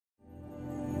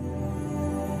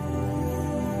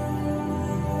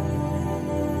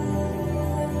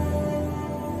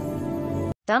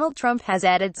Donald Trump has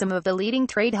added some of the leading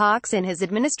trade hawks in his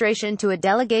administration to a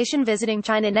delegation visiting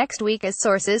China next week, as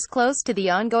sources close to the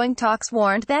ongoing talks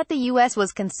warned that the U.S.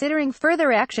 was considering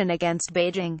further action against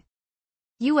Beijing.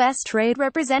 U.S. Trade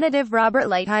Representative Robert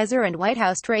Lighthizer and White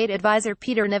House Trade Advisor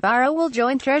Peter Navarro will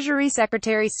join Treasury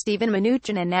Secretary Steven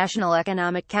Mnuchin and National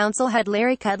Economic Council head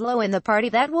Larry Kudlow in the party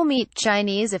that will meet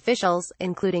Chinese officials,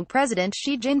 including President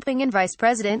Xi Jinping and Vice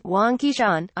President Wang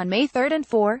Qishan, on May 3 and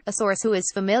 4, a source who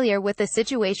is familiar with the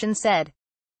situation said.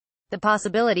 The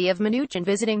possibility of Mnuchin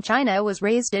visiting China was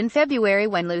raised in February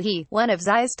when Liu He, one of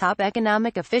Xi's top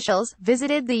economic officials,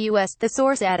 visited the U.S., the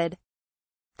source added.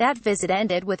 That visit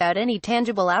ended without any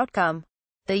tangible outcome.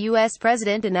 The U.S.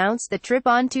 president announced the trip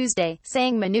on Tuesday,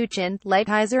 saying Mnuchin,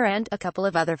 Lighthizer and a couple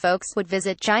of other folks would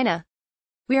visit China.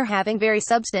 "We're having very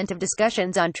substantive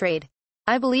discussions on trade.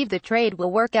 I believe the trade will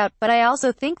work out, but I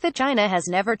also think that China has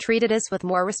never treated us with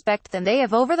more respect than they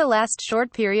have over the last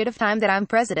short period of time that I'm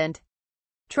president,"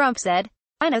 Trump said.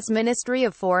 China's Ministry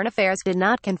of Foreign Affairs did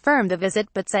not confirm the visit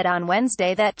but said on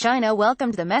Wednesday that China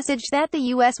welcomed the message that the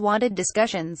U.S. wanted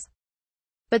discussions.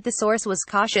 But the source was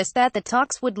cautious that the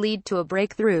talks would lead to a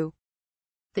breakthrough.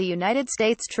 The United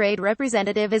States Trade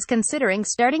Representative is considering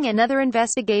starting another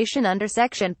investigation under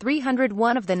Section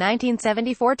 301 of the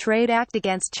 1974 Trade Act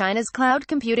against China's cloud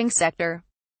computing sector.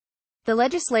 The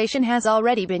legislation has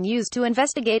already been used to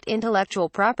investigate intellectual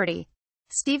property.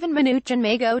 Steven Mnuchin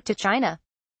may go to China.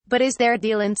 But is there a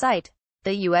deal in sight?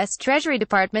 The U.S. Treasury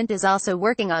Department is also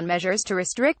working on measures to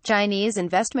restrict Chinese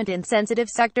investment in sensitive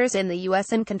sectors in the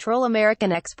U.S. and control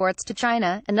American exports to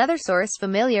China, another source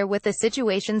familiar with the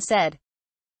situation said.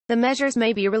 The measures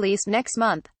may be released next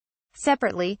month.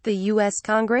 Separately, the U.S.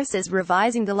 Congress is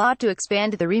revising the law to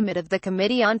expand the remit of the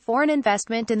Committee on Foreign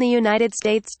Investment in the United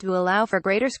States to allow for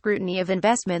greater scrutiny of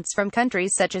investments from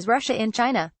countries such as Russia and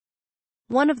China.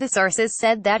 One of the sources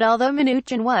said that although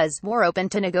Mnuchin was more open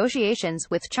to negotiations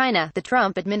with China, the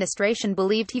Trump administration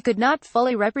believed he could not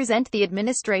fully represent the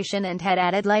administration and had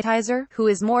added Lighthizer, who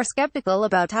is more skeptical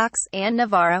about talks, and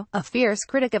Navarro, a fierce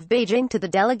critic of Beijing, to the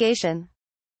delegation.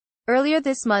 Earlier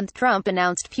this month, Trump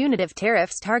announced punitive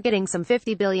tariffs targeting some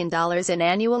 $50 billion in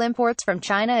annual imports from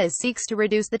China as seeks to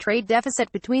reduce the trade deficit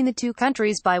between the two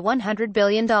countries by $100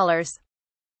 billion.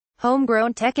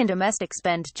 Homegrown tech and domestic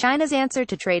spend, China's answer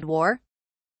to trade war.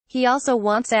 He also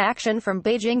wants action from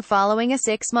Beijing following a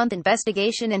 6-month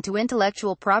investigation into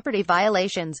intellectual property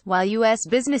violations, while U.S.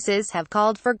 businesses have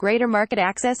called for greater market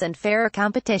access and fairer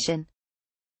competition.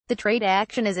 The trade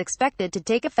action is expected to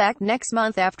take effect next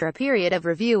month after a period of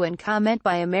review and comment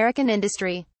by American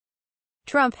industry.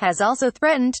 Trump has also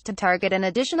threatened to target an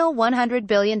additional $100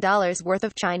 billion worth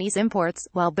of Chinese imports,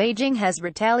 while Beijing has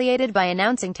retaliated by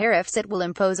announcing tariffs it will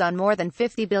impose on more than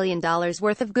 $50 billion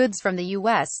worth of goods from the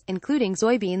U.S., including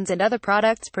soybeans and other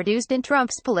products produced in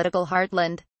Trump's political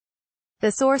heartland. The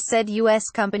source said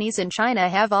U.S. companies in China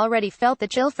have already felt the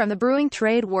chill from the brewing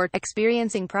trade war,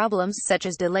 experiencing problems such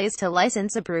as delays to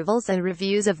license approvals and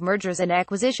reviews of mergers and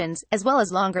acquisitions, as well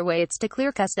as longer waits to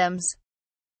clear customs.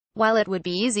 While it would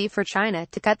be easy for China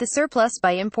to cut the surplus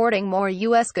by importing more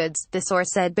U.S. goods, the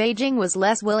source said Beijing was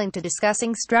less willing to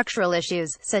discussing structural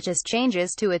issues, such as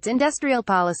changes to its industrial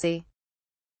policy.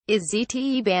 Is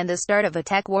ZTE ban the start of a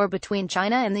tech war between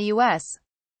China and the U.S.?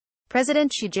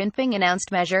 President Xi Jinping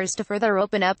announced measures to further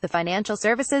open up the financial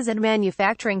services and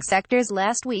manufacturing sectors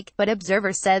last week, but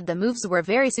observers said the moves were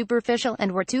very superficial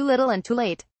and were too little and too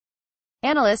late.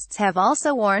 Analysts have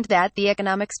also warned that the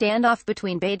economic standoff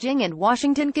between Beijing and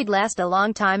Washington could last a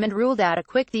long time and ruled out a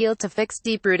quick deal to fix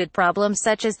deep-rooted problems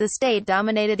such as the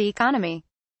state-dominated economy.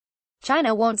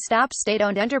 China won't stop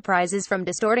state-owned enterprises from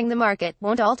distorting the market,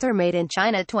 won't alter Made in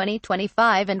China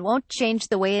 2025, and won't change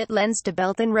the way it lends to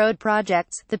Belt and Road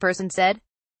projects, the person said.